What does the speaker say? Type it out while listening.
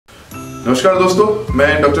नमस्कार दोस्तों,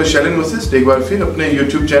 मैं डॉक्टर शैलेंद्र वशिष्ठ एक बार फिर अपने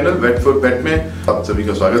YouTube चैनल वेट फॉर पेट में आप सभी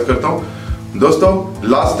का स्वागत करता हूं। दोस्तों,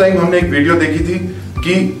 लास्ट टाइम हमने एक वीडियो देखी थी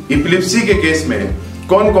कि एपिलेप्सी के केस में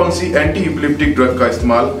कौन कौन सी एंटी एपिलेप्टिक ड्रग का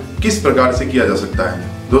इस्तेमाल किस प्रकार से किया जा सकता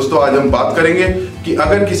है। दोस्तों, आज हम बात करेंगे कि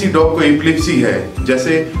अगर किसी डॉग को एपिलेप्सी है,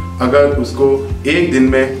 जैसे अगर उसको एक दिन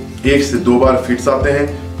में 1 से 2 बार फिट्स आते हैं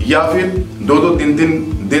या फिर 2-3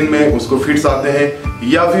 दिन में उसको फिट्स आते हैं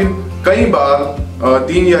या फिर कई बार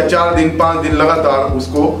 3 या 4 दिन 5 दिन लगातार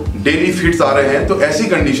उसको डेली फिट्स आ रहे हैं, तो ऐसी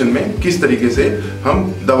कंडीशन में किस तरीके से हम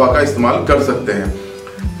दवा का इस्तेमाल कर सकते हैं।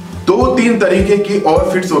 2-3 तरीके की और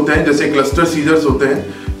फिट्स होते हैं, जैसे क्लस्टर सीजर्स होते हैं।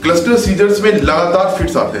 क्लस्टर सीजर्स में लगातार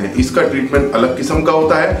फिट्स आते हैं, इसका ट्रीटमेंट अलग किस्म का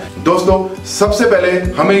होता है। दोस्तों, सबसे पहले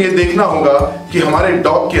हमें ये देखना होगा कि हमारे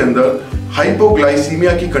डॉग के अंदर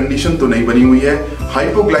हाइपोग्लाइसीमिया की कंडीशन तो नहीं बनी हुई है।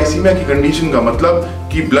 हाइपोग्लाइसीमिया की कंडीशन का मतलब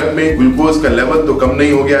कि ब्लड में ग्लूकोज का लेवल तो कम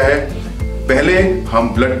नहीं हो गया है। पहले हम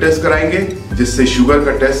ब्लड टेस्ट कराएंगे, जिससे शुगर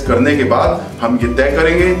का टेस्ट करने के बाद हम ये तय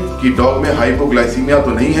करेंगे कि डॉग में हाइपोग्लाइसीमिया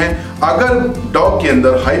तो नहीं है। अगर डॉग के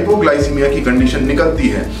अंदर हाइपोग्लाइसीमिया की कंडीशन निकलती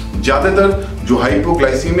है, ज्यादातर जो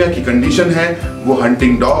हाइपोग्लाइसीमिया की कंडीशन है वो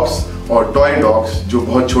हंटिंग डॉग्स और टॉय डॉग्स, जो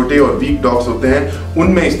बहुत छोटे और वीक डॉग्स होते हैं,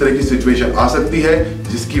 उनमें इस तरह की सिचुएशन आ सकती है,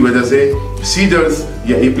 जिसकी वजह से सीजर्स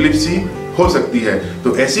या एपिलेप्सी हो सकती है।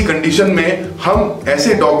 तो ऐसी कंडीशन में हम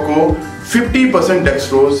ऐसे डॉग को 50%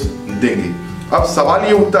 डेक्सट्रोज देंगे। अब सवाल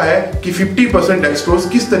ये उठता है कि 50% डेक्सट्रोज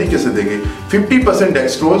किस तरीके से देंगे। 50%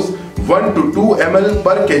 डेक्सट्रोज 1 to 2 ml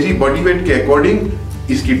पर kg बॉडी वेट के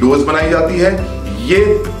अकॉर्डिंग इसकी डोज बनाई जाती है। ये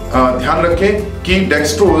ध्यान रखें कि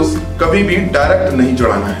डेक्सट्रोज कभी भी डायरेक्ट नहीं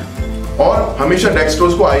चढ़ाना है और हमेशा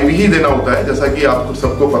डेक्सट्रोज को आईवी ही देना होता है, जैसा कि आपको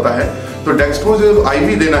सबको पता है। तो डेक्सट्रोज जब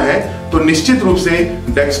आईवी देना है तो निश्चित रूप से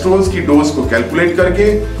डेक्सट्रोज की डोज को कैलकुलेट करके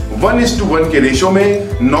 1:1 के रेशो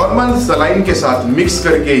में नॉर्मल सलाइन के साथ मिक्स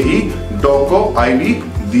करके ही डॉग को आईवी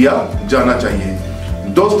दिया जाना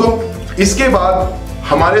चाहिए। दोस्तों, इसके बाद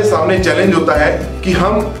हमारे सामने चैलेंज होता है कि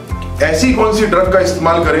हम ऐसी कौन सी ड्रग का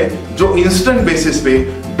इस्तेमाल करें जो इंस्टेंट बेसिस पे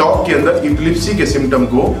डॉग के अंदर एपिलेप्सी के सिम्टम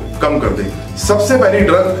को कम कर दे। सबसे पहली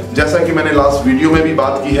ड्रग, जैसा कि मैंने लास्ट वीडियो में भी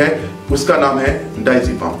बात की है, उसका नाम है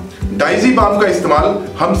डायजेपाम। डायजेपाम का इस्तेमाल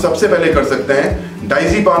हम सबसे पहले कर सकते हैं।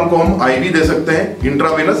 डायजेपाम को हम आईवी दे सकते हैं,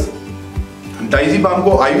 इंट्रावेनस। डायजेपाम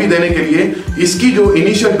को आईवी देने के लिए इसकी जो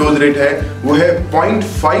इनिशियल डोज रेट है वो है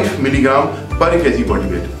 0.5 मिलीग्राम पर kg बॉडी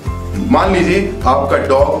वेट। मान लीजिए आपका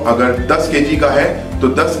डॉग अगर 10 kg का है तो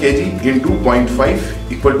 10 kg into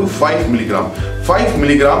 0.5 equal to 5 milligram. 5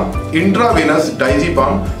 milligram intravenous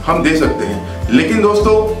diazepam हम दे सकते हैं। लेकिन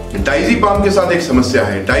दोस्तों, डायजेपाम के साथ एक समस्या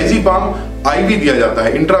है। डायजेपाम आईवी दिया जाता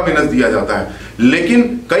है, इंट्रावेनस दिया जाता है,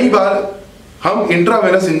 लेकिन कई बार हम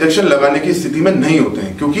इंट्रावेनस इंजेक्शन लगाने की स्थिति में नहीं होते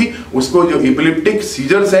हैं, क्योंकि उसको जो एपिलेप्टिक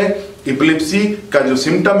सीजर्स हैं, एपिलेप्सी का जो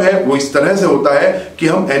सिम्टम है वो इस तरह से होता है कि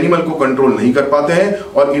हम एनिमल को कंट्रोल नहीं कर पाते हैं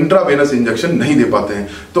और इंट्रावेनस इंजेक्शन नहीं दे पाते हैं।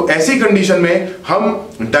 तो ऐसी कंडीशन में हम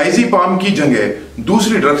डायजेपाम की जगह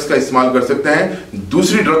दूसरी ड्रग्स का इस्तेमाल कर सकते हैं।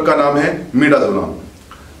 दूसरी ड्रग का नाम है मिडाजोलाम।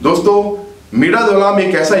 दोस्तों, मिडाजोलाम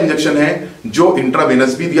एक ऐसा इंजेक्शन है जो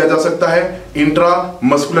इंट्रावेनस भी दिया जा सकता है,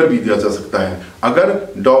 इंट्रामस्कुलर भी दिया जा सकता है। अगर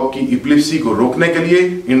डॉग की एपिलेप्सी को रोकने के लिए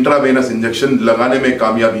इंट्रावेनस इंजेक्शन लगाने में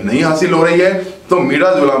कामयाबी नहीं हासिल हो रही है तो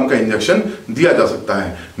मिडाजोलाम का इंजेक्शन दिया जा सकता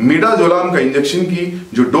है। मिडाजोलाम का इंजेक्शन की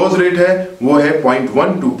जो डोज रेट है वो है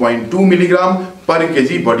 0.1 to 0.2 मिलीग्राम पर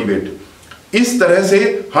kg बॉडी वेट। इस तरह से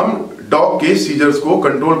हम डॉग के सीजर्स को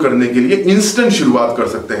कंट्रोल करने के लिए इंस्टेंट शुरुआत कर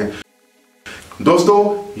सकते हैं। दोस्तों,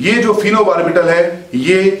 ये जो फिनोबार्बिटल है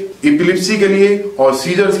ये एपिलेप्सी के लिए और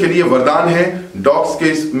सीजर्स के लिए वरदान है। डॉग्स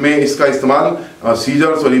के में इसका इस्तेमाल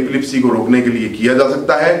सीजर्स और एपिलेप्सी को रोकने के लिए किया जा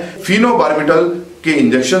सकता है। फिनोबार्बिटल के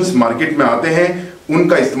इंजेक्शंस मार्केट में आते हैं,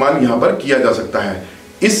 उनका इस्तेमाल यहां पर किया जा सकता है।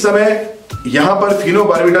 इस समय यहां पर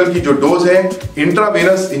फिनोबार्बिटल की जो डोज है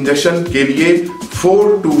इंट्रावेनस इंजेक्शन के लिए 4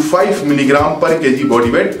 to 5 मिलीग्राम पर kg बॉडी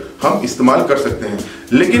वेट हम इस्तेमाल कर सकते हैं।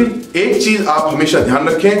 लेकिन एक चीज आप हमेशा ध्यान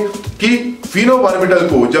रखें कि फिनोबार्बिटल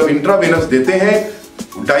को जब इंट्रावेनस देते हैं,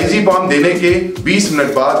 डायजेपाम देने के 20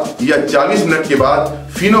 मिनट बाद या 40 मिनट के बाद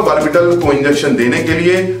फिनोबार्बिटल को इंजेक्शन देने के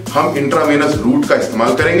लिए हम इंट्रावेनस रूट का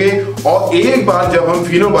इस्तेमाल करेंगे। और एक बार जब हम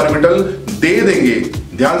फिनोबार्बिटल दे देंगे,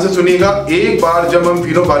 ध्यान से सुनिएगा, एक बार जब हम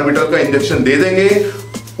फिनोबार्बिटल का इंजेक्शन दे देंगे,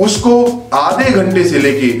 उसको आधे घंटे से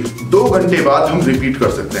लेके 2 घंटे बाद हम रिपीट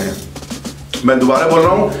कर सकते हैं। मैं दोबारा बोल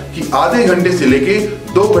रहा हूं कि आधे घंटे से लेके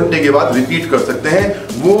 2 घंटे के बाद रिपीट कर सकते हैं।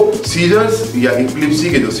 वो सीजर्स या एपिलेप्सी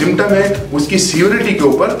के जो सिम्टम है उसकी सीवियरिटी के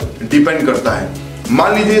ऊपर डिपेंड करता है।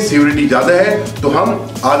 मान लीजिए सीवियरिटी ज्यादा है तो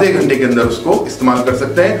हम आधे घंटे के अंदर उसको इस्तेमाल कर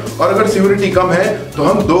सकते हैं, और अगर सीवियरिटी कम है तो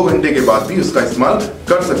हम 2 घंटे के बाद भी उसका इस्तेमाल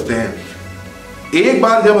कर सकते हैं। एक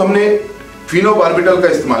बार जब हमने फिनोबार्बिटल का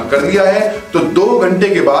इस्तेमाल कर लिया है तो 2 घंटे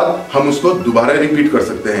के बाद हम उसको दोबारा रिपीट कर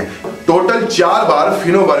सकते हैं। टोटल 4 बार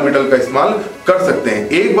फिनोबार्बिटल का इस्तेमाल कर सकते हैं।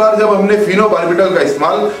 एक बार जब हमने फिनोबार्बिटल का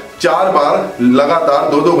इस्तेमाल 4 बार लगातार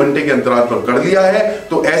 2-2 घंटे के अंतराल पर कर लिया है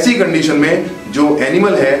तो ऐसी कंडीशन में जो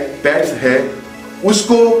एनिमल है, पेट्स है,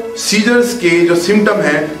 उसको सीजर्स के जो सिम्टम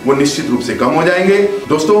है वो निश्चित रूप से कम हो जाएंगे।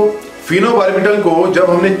 दोस्तों, फिनोबार्बिटल को जब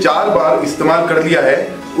हमने 4 बार इस्तेमाल कर लिया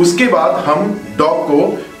है उसके बाद हम डॉग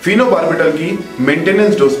को फिनोबार्बिटल की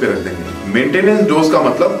मेंटेनेंस डोज पे रख देंगे। मेंटेनेंस डोज का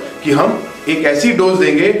मतलब कि हम एक ऐसी डोज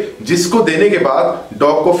देंगे जिसको देने के बाद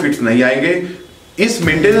डॉग को फिट्स नहीं आएंगे। इस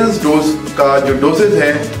मेंटेनेंस डोज का जो डोसेज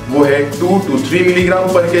है वो है 2 to 3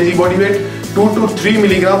 मिलीग्राम पर KG body weight. 2 to 3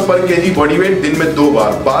 milligram पर केजी बॉडी वेट दिन में 2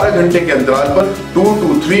 बार 12 घंटे के अंतराल पर 2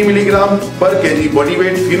 to 3 मिलीग्राम पर केजी बॉडी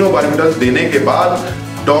वेट फिनोबार्बिटल देने के बाद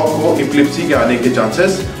डॉग को एपिलेप्सी के आने के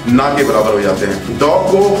चांसेस ना के बराबर हो जाते हैं।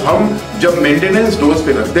 डॉग को हम जब मेंटेनेंस डोज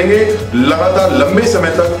पे रख देंगे, लगातार लंबे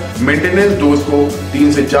समय तक मेंटेनेंस डोज को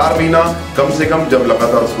 3 से 4 महीना कम से कम जब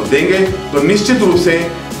लगातार उसको देंगे तो निश्चित रूप से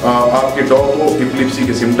आपके डॉग को एपिलेप्सी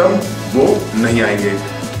के सिम्टम वो नहीं आएंगे।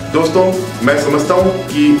 दोस्तों, मैं समझता हूं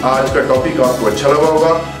कि आज का टॉपिक आपको अच्छा लगा होगा।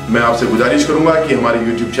 मैं आपसे गुजारिश करूंगा कि हमारे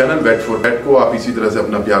YouTube चैनल वेट फॉर पेट को आप इसी तरह से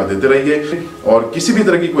अपना प्यार देते रहिए और किसी भी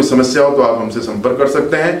तरह की कोई समस्या हो तो आप हमसे संपर्क कर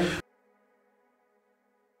सकते हैं।